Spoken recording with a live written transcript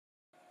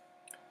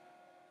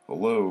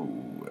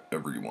Hello,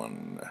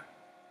 everyone,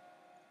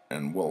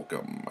 and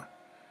welcome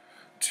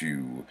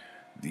to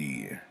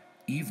the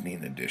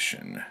evening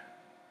edition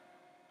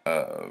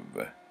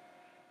of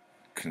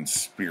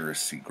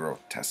Conspiracy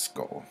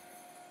Grottesco,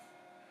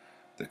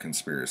 the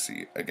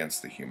conspiracy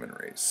against the human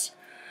race,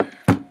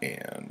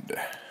 and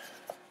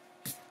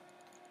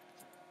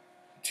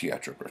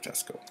Teatro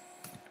Grottesco.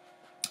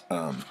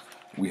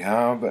 We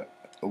have a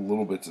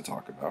little bit to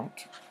talk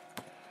about.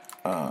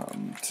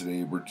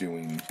 Today we're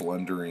doing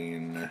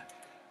Blundering,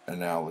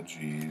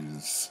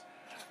 Analogies,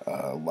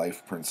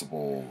 Life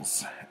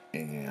Principles,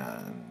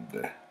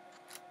 and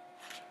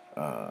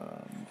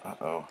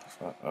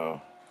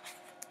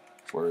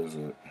where is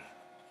it?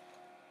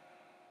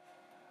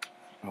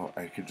 Oh,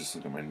 I could just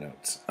look at my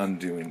notes.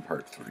 Undoing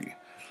Part 3.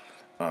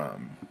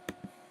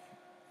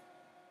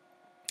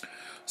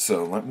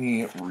 So let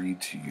me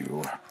read to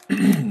you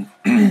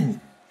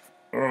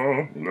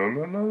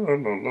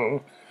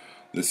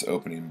this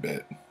opening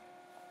bit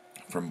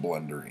from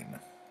Blundering.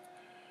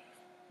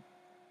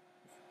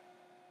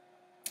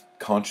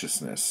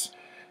 Consciousness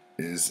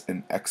is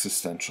an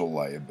existential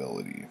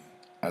liability,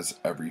 as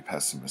every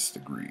pessimist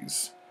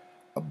agrees,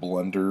 a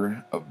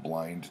blunder of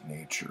blind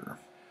nature,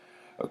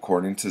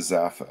 according to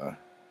Zaffa,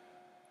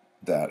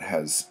 that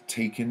has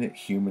taken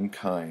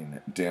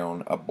humankind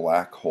down a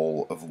black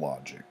hole of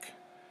logic.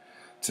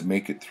 To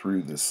make it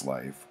through this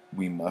life,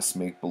 we must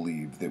make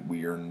believe that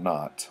we are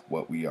not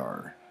what we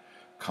are,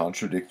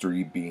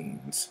 contradictory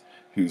beings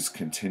whose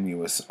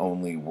continuous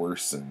only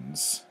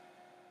worsens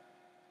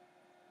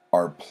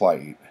our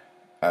plight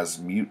as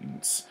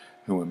mutants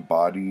who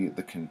embody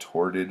the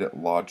contorted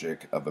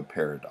logic of a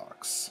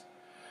paradox.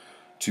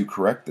 To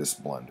correct this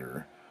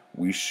blunder,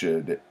 we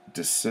should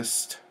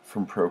desist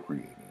from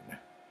procreating.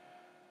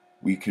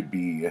 What could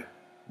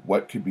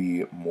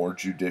be more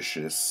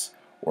judicious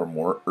or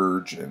more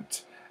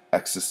urgent,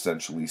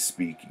 existentially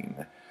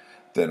speaking,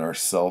 than our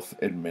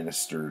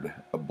self-administered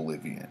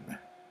oblivion?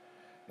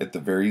 At the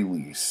very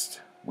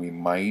least, we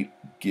might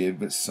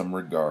give some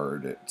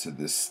regard to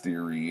this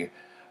theory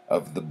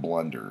of the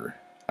blunder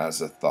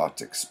as a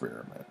thought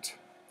experiment.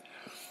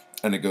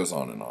 And it goes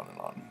on and on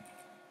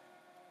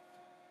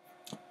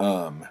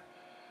and on.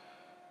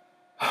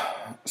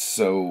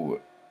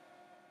 So,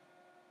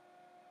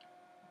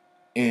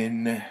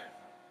 in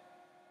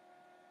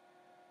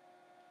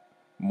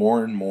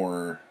more and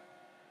more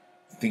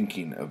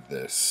thinking of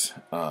this,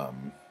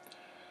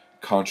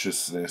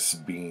 consciousness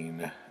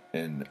being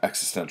an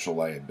existential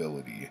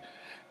liability,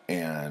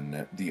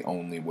 and the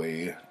only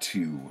way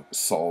to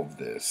solve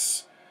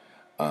this,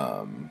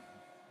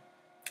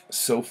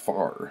 so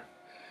far,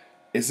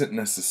 isn't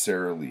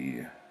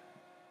necessarily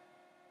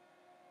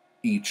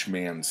each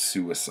man's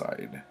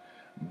suicide,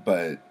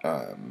 but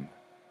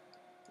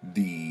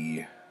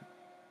the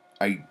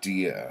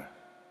idea,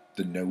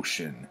 the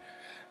notion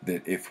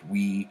that if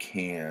we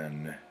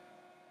can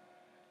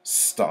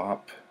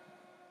stop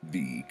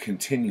the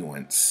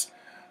continuance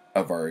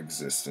of our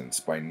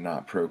existence by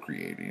not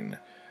procreating,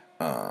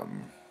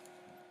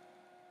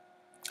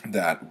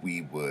 that we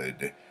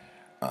would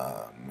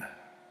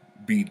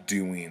be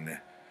doing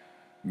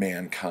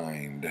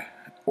mankind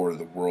or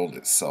the world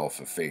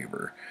itself a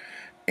favor.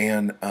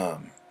 And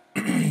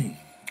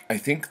I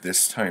think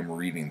this time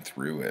reading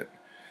through it,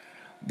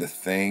 the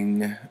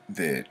thing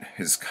that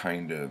has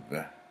kind of,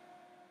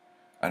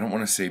 I don't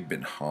want to say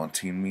been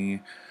haunting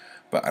me,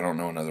 but I don't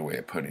know another way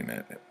of putting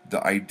it.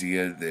 The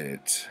idea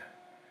that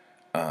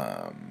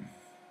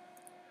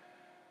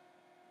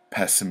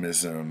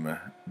pessimism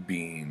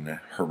being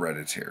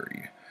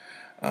hereditary,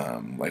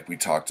 like we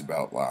talked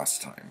about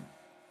last time.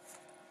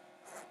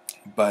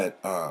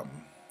 But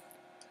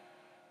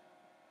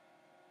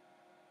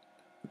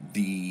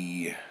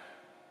the,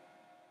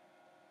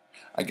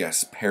 I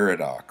guess,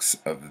 paradox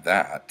of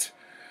that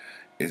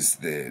is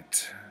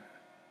that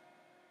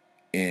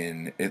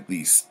in at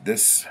least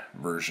this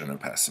version of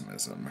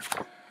pessimism,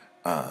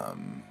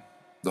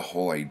 the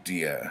whole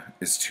idea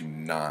is to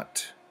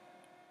not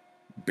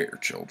bear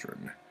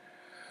children.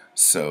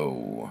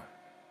 So,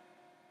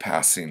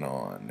 passing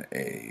on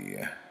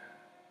a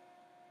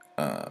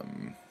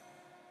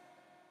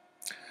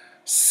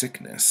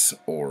sickness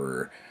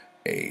or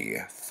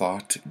a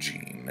thought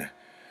gene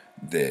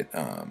that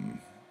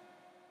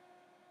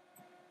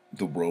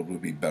the world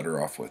would be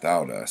better off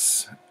without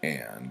us,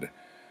 and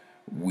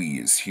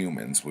we as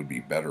humans would be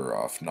better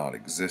off not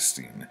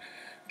existing.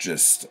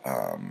 Just,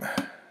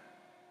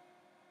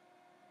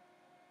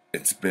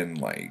 it's been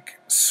like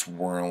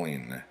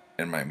swirling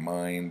in my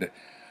mind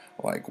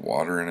like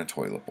water in a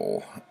toilet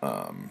bowl.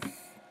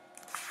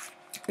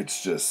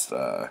 It's just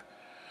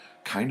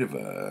kind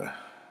of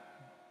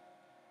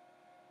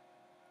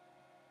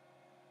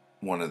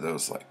one of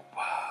those like,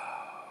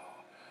 wow,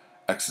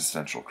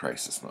 existential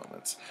crisis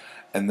moments.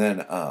 And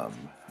then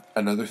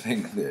another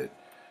thing that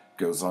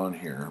goes on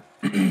here,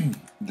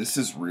 this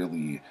is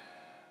really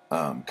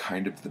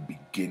kind of the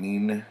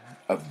beginning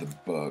of the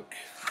book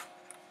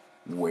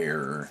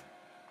where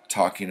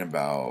talking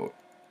about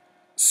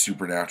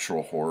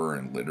supernatural horror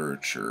in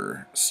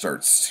literature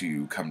starts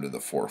to come to the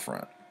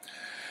forefront.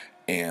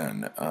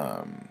 And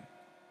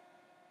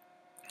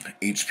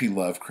H.P.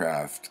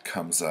 Lovecraft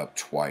comes up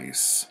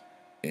twice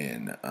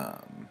in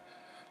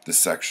the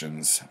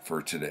sections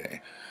for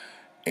today.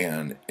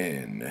 And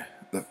in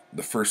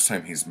the first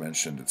time he's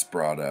mentioned, it's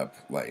brought up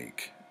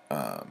like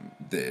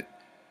that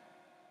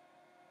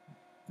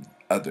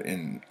at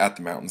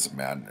the Mountains of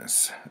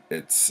Madness,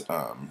 it's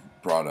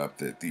brought up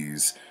that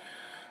these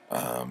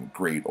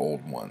great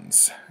old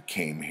ones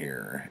came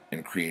here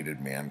and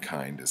created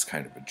mankind as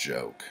kind of a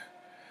joke.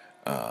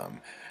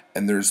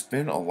 And there's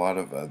been a lot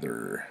of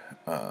other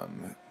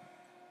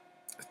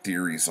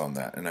theories on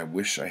that, and I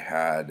wish I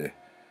had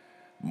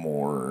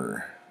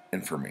more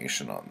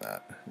information on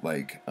that.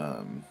 Like,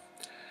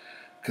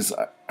 because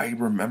I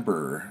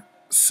remember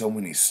so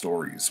many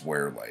stories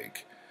where,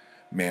 like,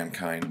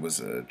 mankind was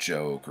a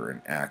joke or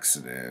an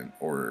accident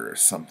or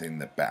something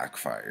that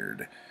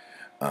backfired.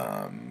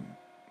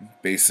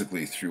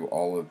 Basically, through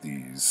all of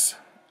these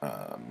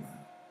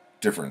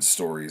different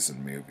stories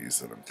and movies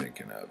that I'm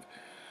thinking of,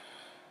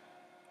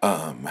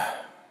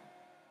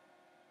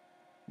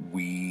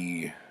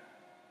 we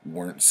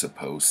weren't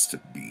supposed to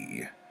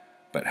be,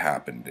 but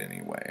happened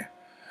anyway.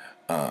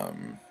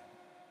 And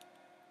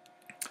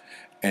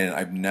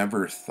I've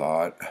never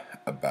thought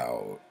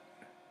about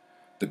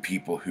the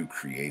people who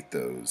create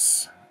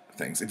those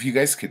things. If you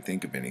guys could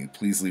think of any,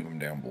 please leave them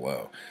down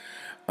below.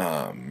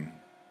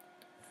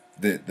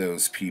 That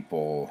those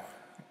people,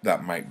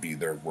 that might be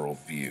their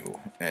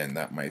worldview, and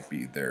that might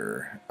be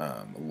their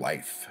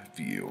life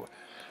view.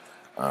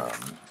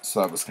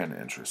 So that was kind of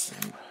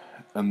interesting.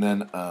 And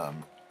then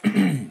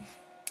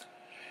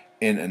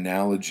in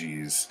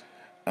Analogies,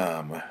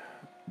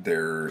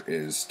 there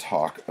is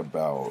talk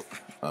about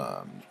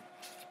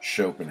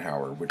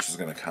Schopenhauer, which is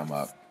going to come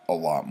up a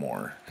lot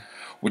more,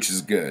 which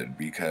is good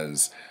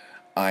because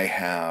I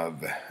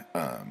have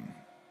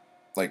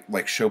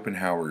like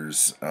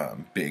Schopenhauer's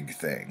big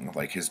thing,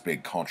 like his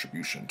big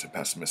contribution to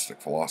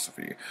pessimistic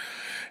philosophy,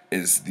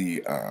 is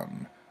the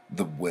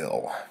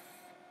will,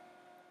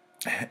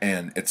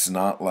 and it's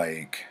not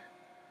like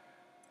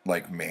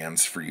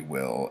man's free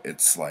will.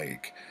 It's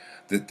like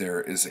that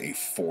there is a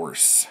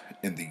force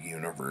in the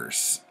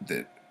universe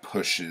that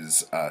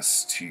pushes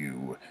us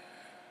to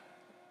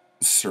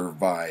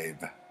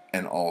survive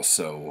and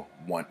also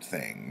want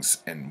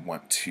things and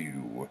want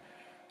to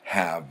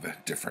have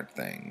different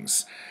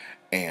things.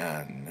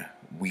 And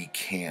we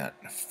can't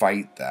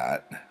fight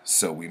that,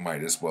 so we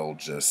might as well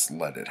just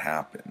let it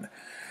happen.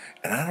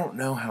 And I don't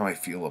know how I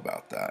feel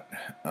about that.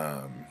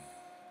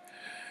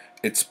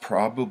 It's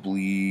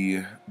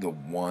probably the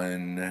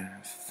one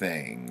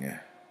thing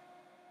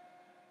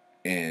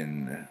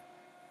in...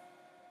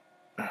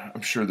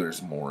 I'm sure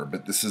there's more,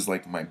 but this is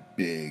like my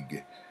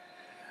big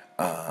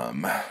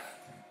kind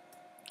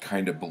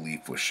of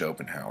belief with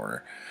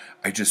Schopenhauer.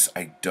 I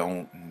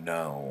don't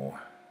know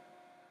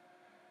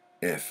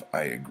if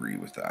I agree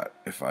with that.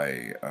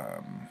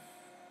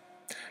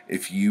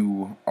 If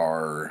you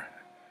are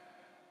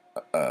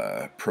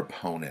a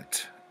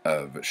proponent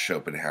of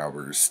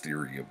Schopenhauer's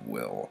theory of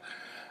will,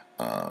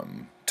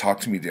 talk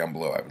to me down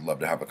below. I would love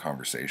to have a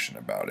conversation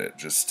about it,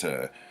 just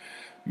to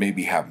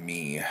maybe have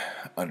me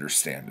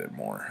understand it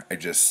more.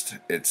 It's just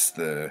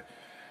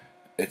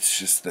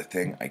the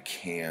thing I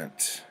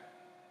can't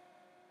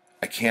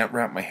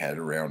wrap my head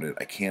around it.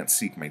 I can't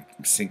sink my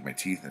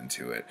teeth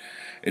into it.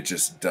 It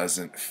just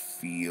doesn't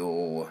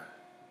feel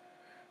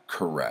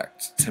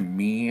correct. To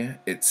me,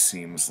 it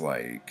seems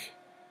like,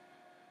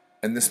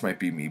 and this might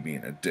be me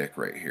being a dick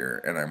right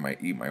here, and I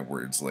might eat my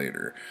words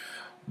later,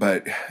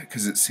 but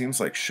because it seems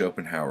like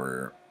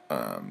Schopenhauer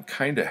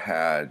kind of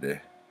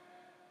had,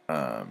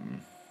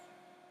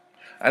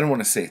 I don't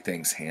want to say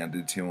things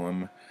handed to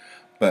him,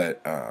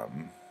 but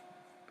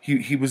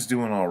he was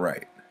doing all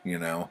right, you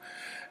know?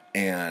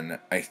 And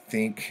I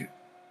think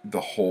the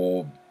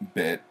whole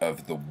bit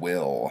of the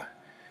will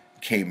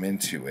came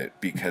into it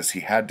because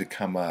he had to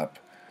come up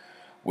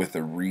with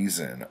a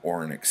reason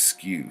or an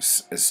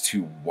excuse as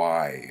to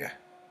why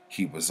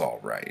he was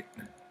all right.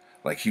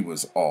 Like, he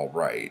was all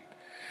right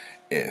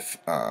if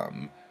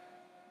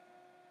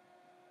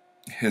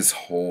his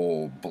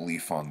whole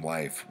belief on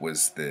life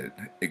was that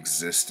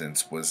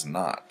existence was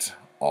not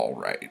all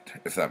right,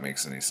 if that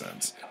makes any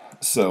sense.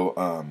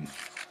 So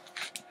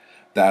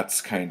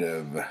that's kind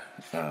of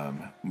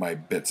my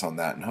bits on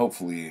that, and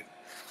hopefully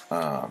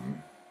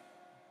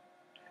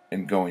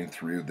in going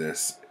through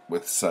this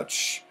with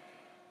such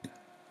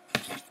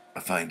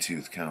a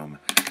fine-tooth comb,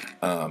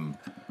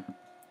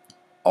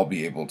 I'll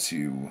be able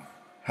to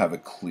have a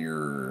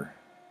clearer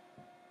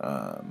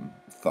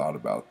thought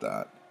about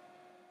that.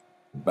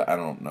 But I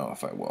don't know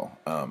if I will,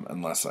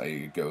 unless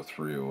I go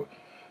through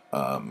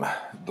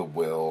the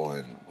will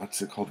and,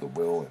 what's it called, the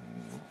will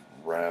and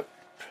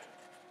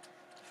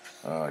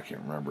I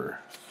can't remember.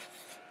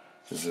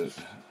 Is it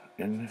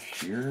in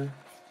here?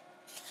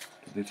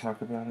 Did they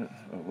talk about it?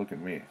 Oh, look at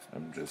me.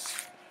 I'm just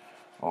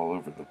all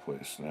over the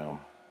place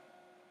now.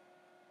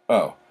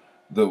 Oh,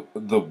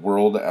 The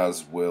world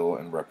as will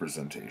and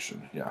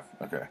representation. Yeah,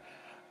 okay.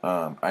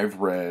 I've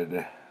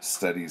read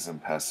Studies in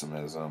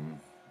Pessimism,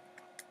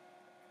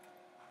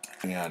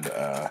 and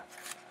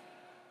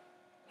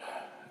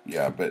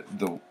yeah, but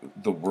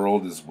the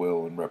world as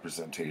will and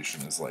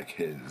representation is like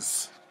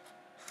his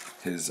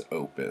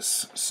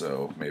opus.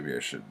 So maybe I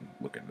should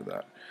look into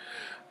that.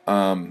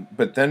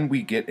 But then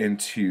we get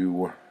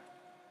into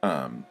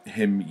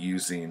him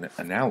using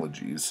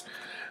analogies,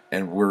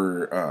 and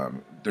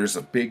there's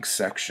a big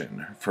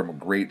section from a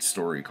great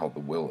story called The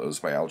Willows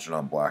by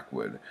Algernon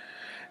Blackwood,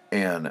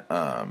 and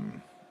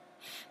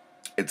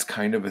it's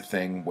kind of a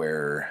thing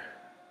where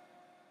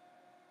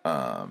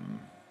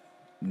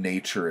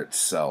nature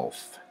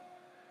itself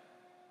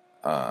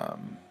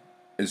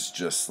is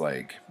just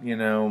like,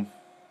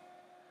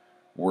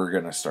 we're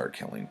gonna start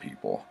killing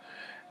people.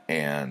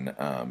 And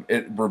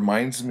it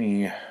reminds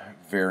me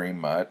very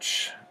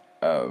much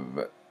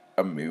of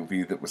a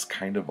movie that was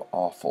kind of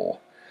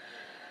awful,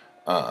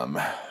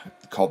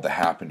 called The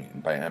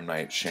Happening by M.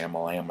 Night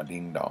Shyamalan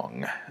Ding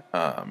Dong.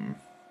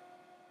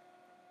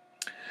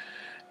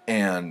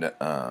 And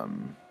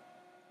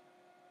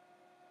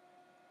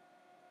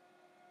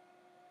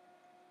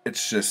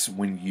it's just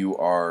when you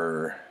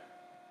are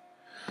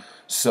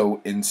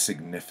so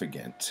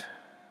insignificant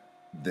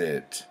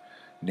that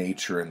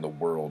nature and the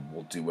world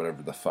will do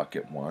whatever the fuck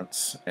it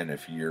wants, and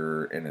if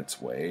you're in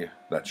its way,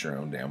 that's your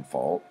own damn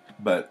fault.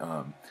 But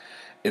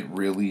it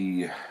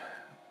really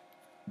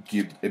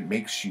it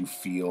makes you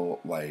feel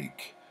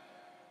like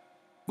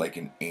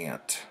an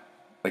ant,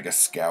 like a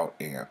scout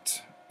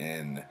ant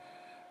in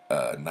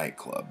a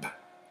nightclub.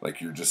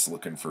 Like you're just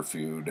looking for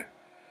food,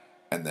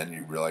 and then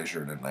you realize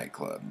you're in a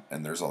nightclub,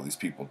 and there's all these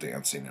people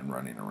dancing and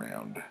running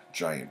around,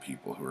 giant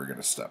people who are going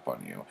to step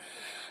on you,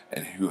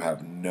 and who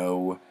have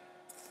no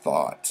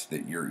thought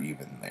that you're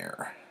even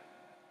there.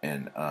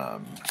 And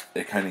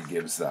it kind of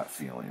gives that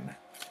feeling.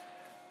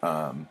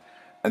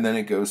 And then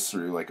it goes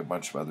through like a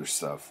bunch of other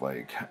stuff,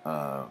 like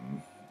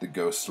the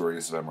ghost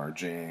stories of M.R.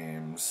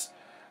 James,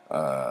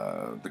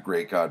 the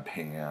Great God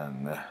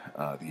Pan,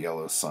 the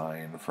Yellow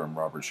Sign from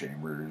Robert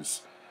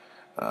Chambers,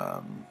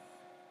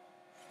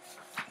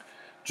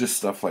 just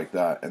stuff like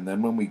that. And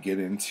then when we get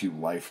into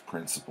life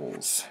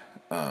principles,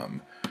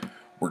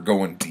 we're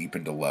going deep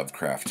into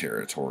Lovecraft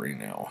territory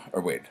now.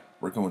 Or wait,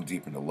 we're going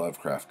deep into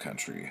Lovecraft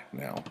country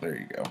now. There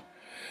you go.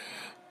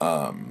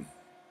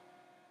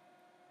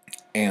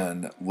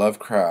 And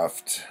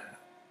Lovecraft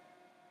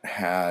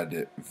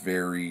had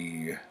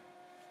very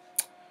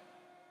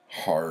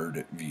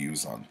hard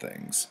views on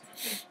things.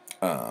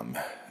 And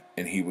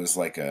he was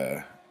like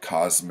a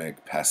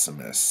cosmic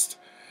pessimist,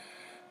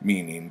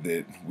 meaning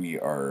that we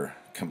are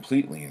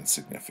completely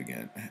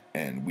insignificant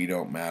and we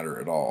don't matter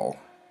at all.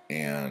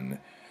 And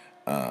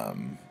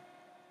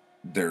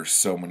there's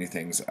so many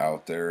things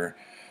out there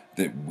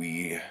that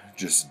we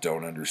just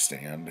don't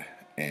understand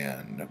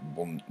and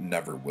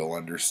never will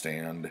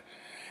understand.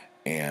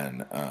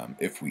 And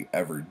if we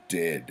ever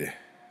did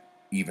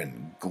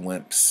even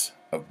glimpse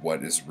of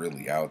what is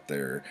really out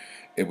there,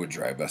 it would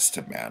drive us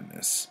to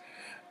madness.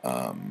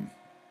 And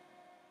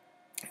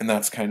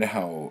that's kind of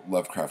how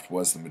Lovecraft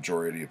was the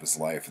majority of his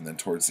life. And then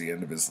towards the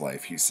end of his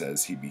life, he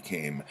says he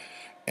became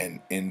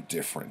an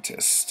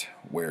indifferentist,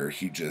 where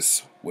he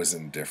just was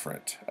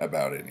indifferent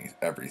about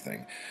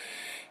everything.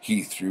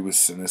 He threw his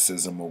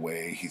cynicism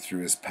away. He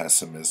threw his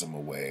pessimism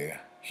away.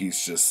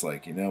 He's just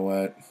like, you know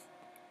what?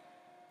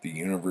 The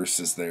universe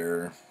is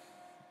there.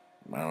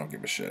 I don't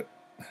give a shit.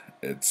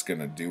 It's going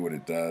to do what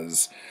it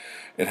does.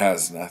 It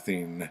has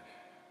nothing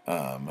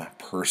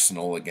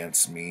personal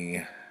against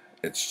me.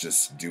 It's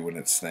just doing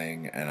its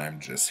thing, and I'm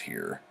just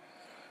here.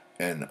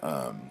 And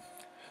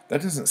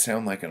that doesn't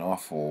sound like an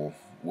awful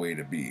way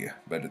to be,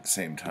 but at the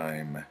same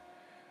time,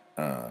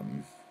 no,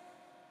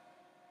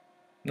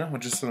 it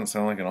just doesn't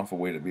sound like an awful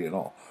way to be at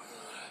all.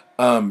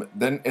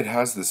 Then it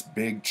has this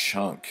big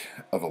chunk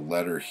of a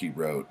letter he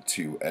wrote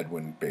to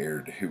Edwin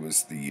Baird, who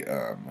was the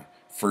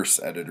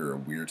first editor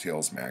of Weird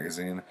Tales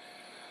magazine.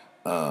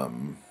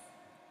 I'm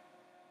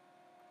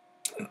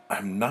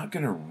not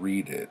going to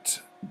read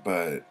it,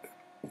 but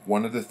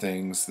one of the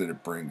things that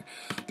it brings...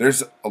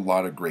 There's a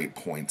lot of great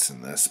points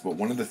in this, but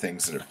one of the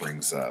things that it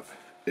brings up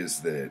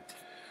is that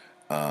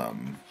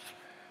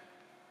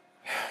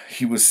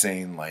he was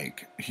saying,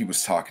 like, he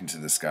was talking to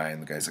this guy,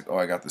 and the guy's like, oh,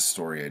 I got this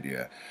story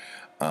idea.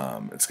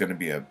 It's going to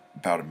be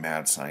about a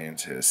mad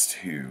scientist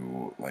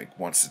who, like,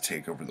 wants to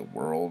take over the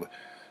world.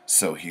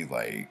 So he,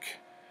 like,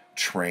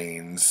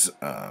 trains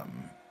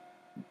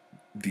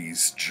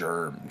these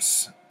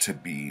germs to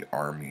be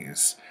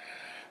armies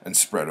and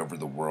spread over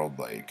the world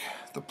like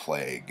the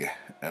plague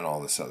and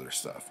all this other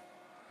stuff.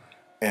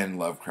 And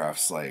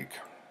Lovecraft's like,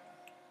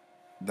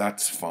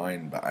 that's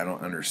fine, but I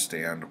don't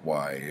understand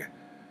why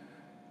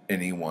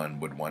anyone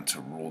would want to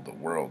rule the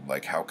world.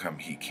 Like, how come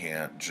he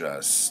can't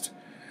just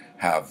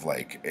have,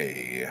 like,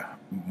 a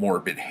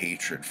morbid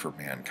hatred for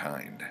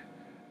mankind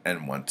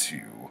and want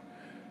to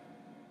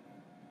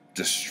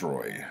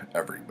destroy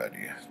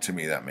everybody? To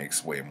me, that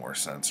makes way more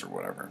sense, or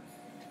whatever.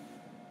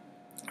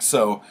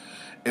 So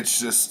it's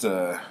just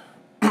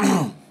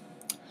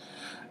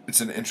it's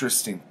an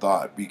interesting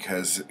thought,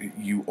 because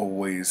you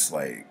always,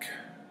 like,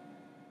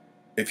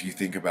 if you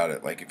think about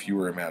it, like if you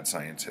were a mad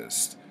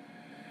scientist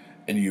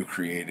and you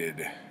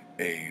created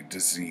a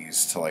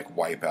disease to like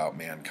wipe out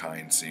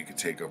mankind so you could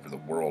take over the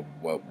world,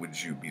 what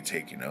would you be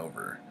taking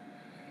over?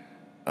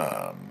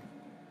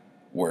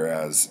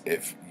 Whereas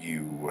if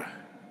you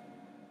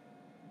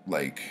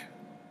like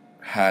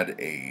had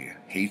a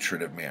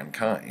hatred of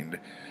mankind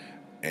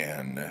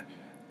and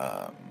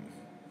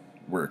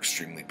were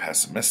extremely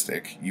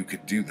pessimistic, you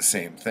could do the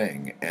same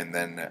thing and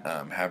then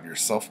have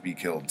yourself be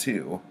killed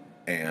too,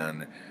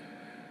 and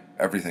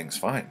everything's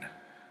fine.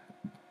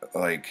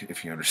 Like,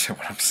 if you understand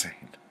what I'm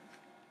saying.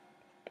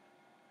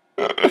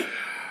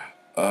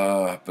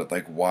 But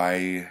like,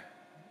 why?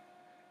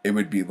 It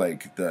would be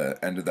like the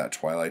end of that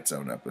Twilight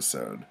Zone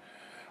episode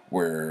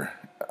where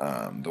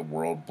the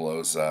world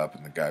blows up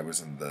and the guy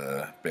was in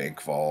the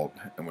bank vault,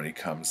 and when he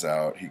comes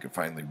out, he could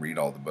finally read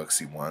all the books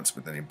he wants,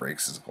 but then he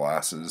breaks his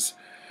glasses.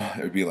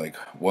 It would be like,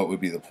 what would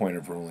be the point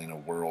of ruling a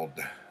world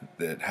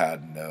that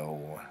had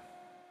no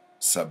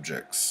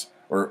subjects?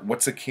 Or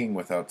what's a king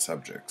without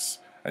subjects,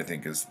 I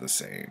think is the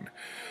saying.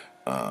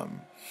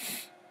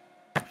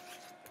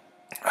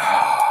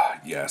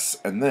 Yes,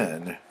 and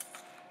then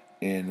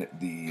in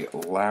the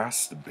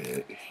last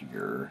bit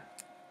here,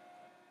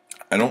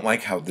 I don't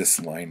like how this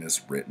line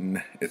is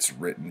written. It's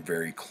written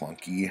very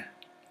clunkily,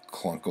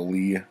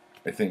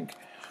 I think.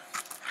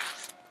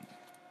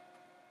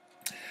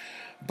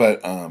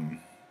 But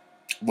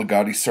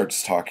Ligotti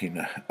starts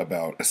talking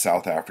about a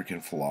South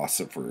African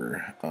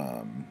philosopher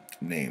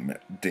named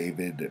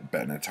David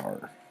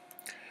Benatar.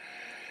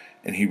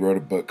 And he wrote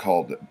a book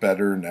called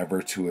Better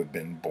Never to Have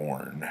Been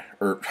Born.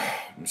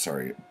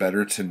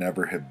 Better to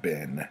Never Have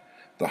Been,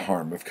 The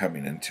Harm of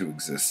Coming into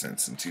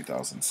Existence, in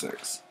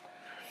 2006.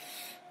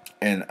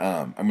 And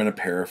I'm going to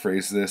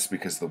paraphrase this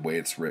because the way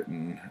it's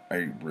written,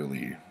 I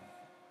really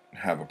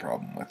have a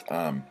problem with.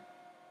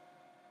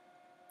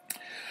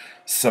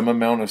 Some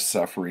amount of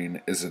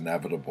suffering is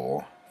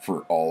inevitable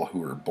for all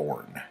who are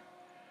born,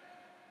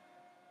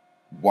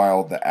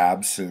 while the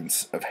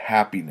absence of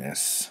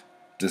happiness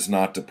does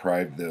not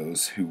deprive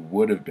those who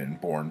would have been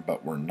born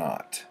but were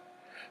not.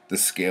 The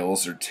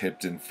scales are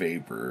tipped in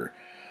favor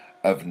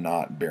of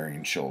not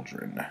bearing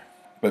children.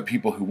 But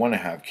people who want to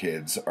have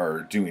kids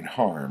are doing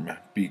harm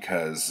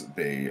because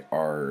they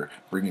are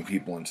bringing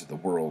people into the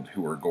world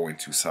who are going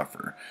to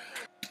suffer.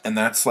 And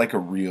that's like a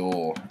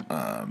real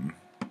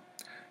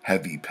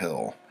heavy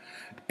pill.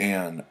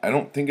 And I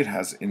don't think it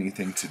has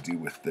anything to do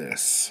with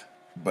this,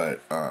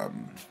 but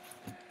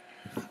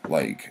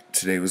like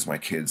today was my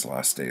kid's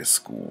last day of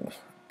school,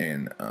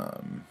 and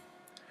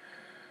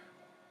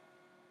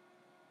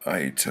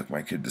I took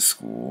my kid to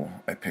school.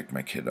 I picked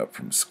my kid up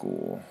from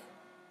school,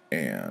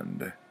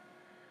 and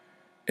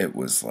it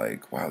was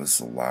like, wow, this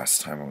is the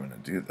last time I'm going to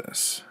do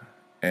this.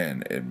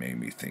 And it made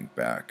me think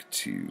back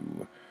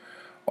to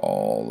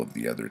all of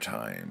the other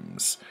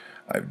times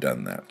I've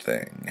done that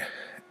thing.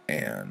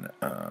 And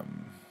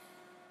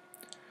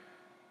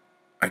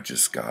I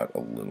just got a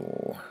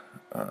little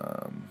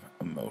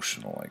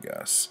emotional, I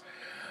guess.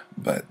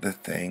 But the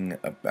thing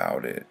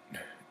about it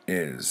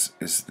is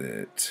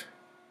that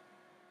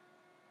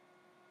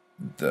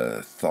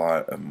the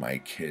thought of my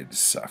kid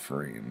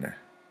suffering,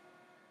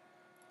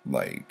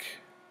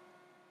 like,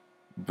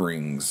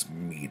 brings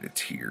me to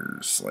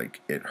tears.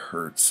 Like, it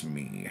hurts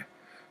me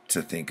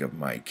to think of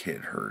my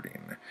kid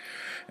hurting.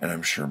 And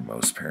I'm sure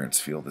most parents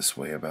feel this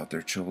way about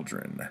their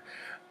children.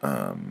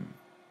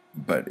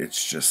 But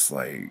it's just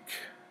like,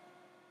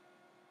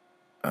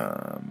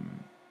 I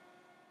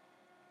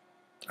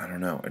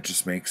don't know, it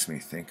just makes me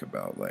think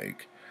about,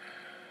 like,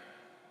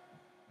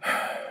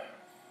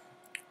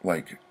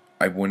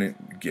 I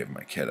wouldn't give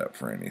my kid up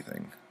for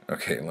anything.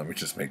 Okay, let me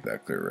just make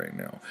that clear right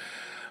now.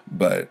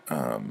 But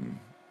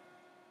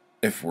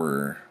if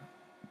we're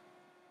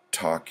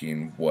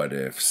talking what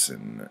ifs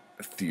and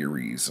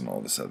theories and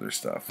all this other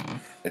stuff,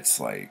 it's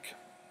like,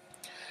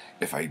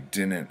 if I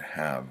didn't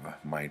have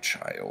my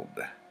child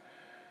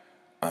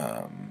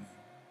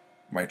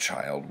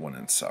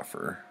wouldn't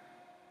suffer,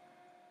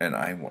 and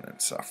I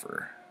wouldn't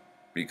suffer,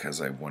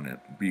 because I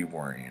wouldn't be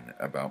worrying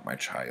about my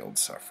child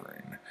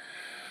suffering.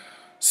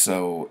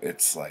 So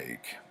it's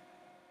like,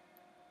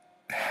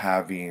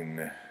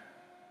 having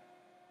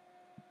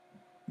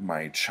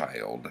my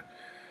child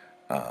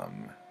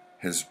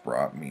has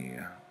brought me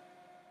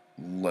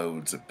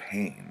loads of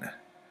pain,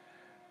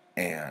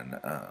 and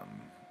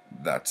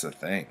that's a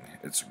thing.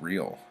 It's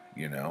real,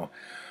 you know?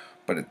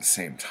 But at the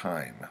same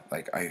time,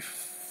 like, I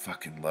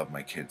fucking love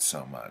my kids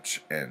so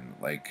much, and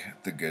like,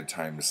 the good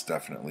times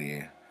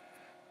definitely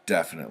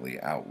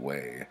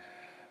outweigh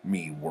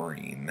me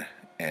worrying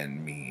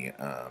and me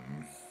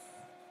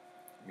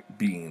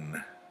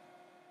being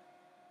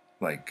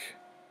like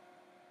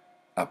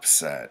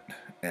upset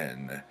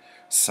and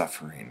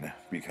suffering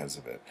because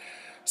of it.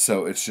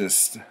 So it's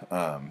just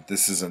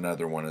this is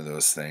another one of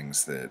those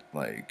things that,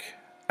 like,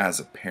 as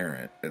a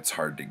parent, it's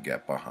hard to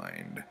get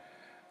behind.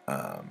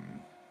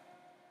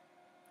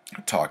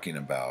 talking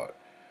about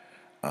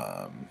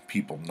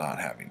people not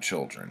having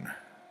children.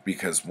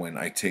 Because when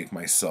I take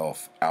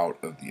myself out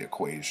of the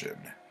equation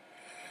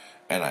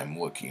and I'm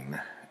looking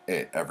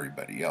at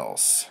everybody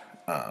else,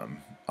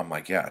 I'm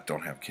like, yeah,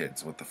 don't have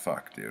kids. What the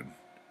fuck, dude?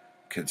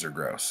 Kids are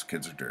gross.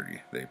 Kids are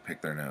dirty. They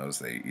pick their nose.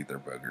 They eat their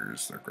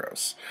boogers. They're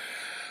gross.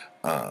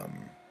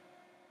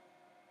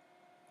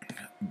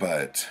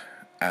 But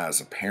as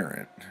a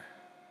parent,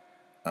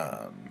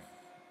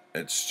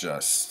 it's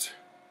just,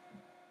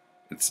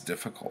 it's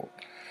difficult.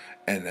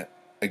 And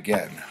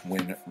again,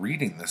 when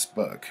reading this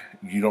book,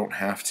 you don't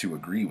have to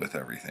agree with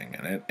everything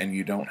in it, and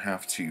you don't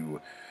have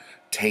to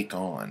take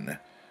on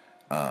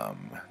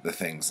the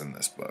things in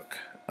this book.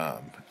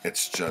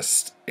 It's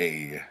just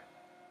a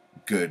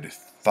good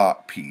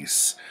thought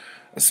piece,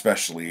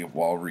 especially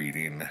while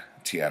reading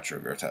Teatro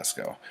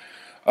Grottesco.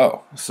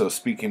 Oh, so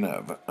speaking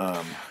of,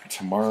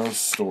 tomorrow's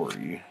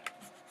story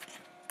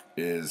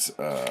is,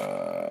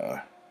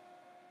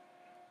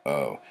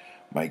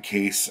 my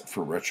case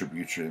for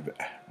retributive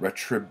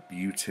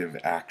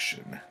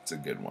action. It's a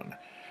good one.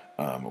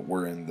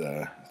 We're in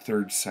the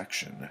third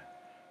section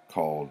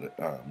called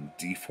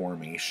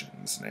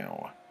Deformations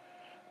now.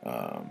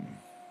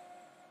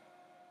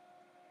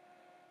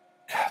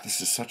 God,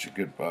 this is such a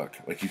good book.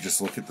 Like, you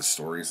just look at the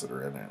stories that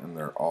are in it, and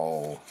they're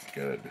all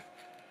good.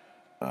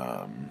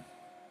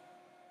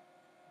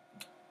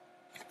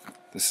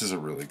 This is a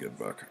really good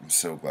book. I'm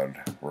so glad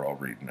we're all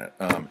reading it.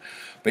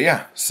 But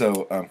yeah,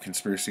 so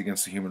Conspiracy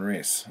Against the Human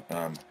Race.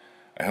 I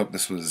hope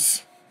this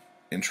was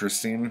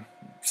interesting,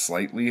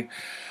 slightly.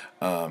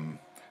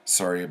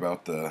 Sorry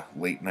about the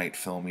late night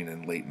filming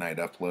and late night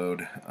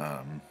upload.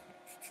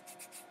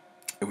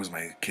 It was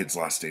my kid's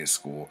last day of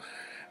school,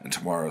 and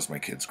tomorrow's my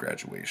kid's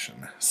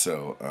graduation.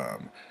 So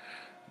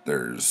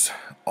there's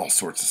all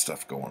sorts of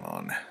stuff going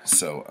on.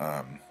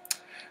 So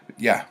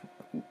yeah,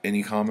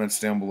 any comments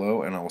down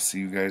below, and I will see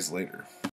you guys later.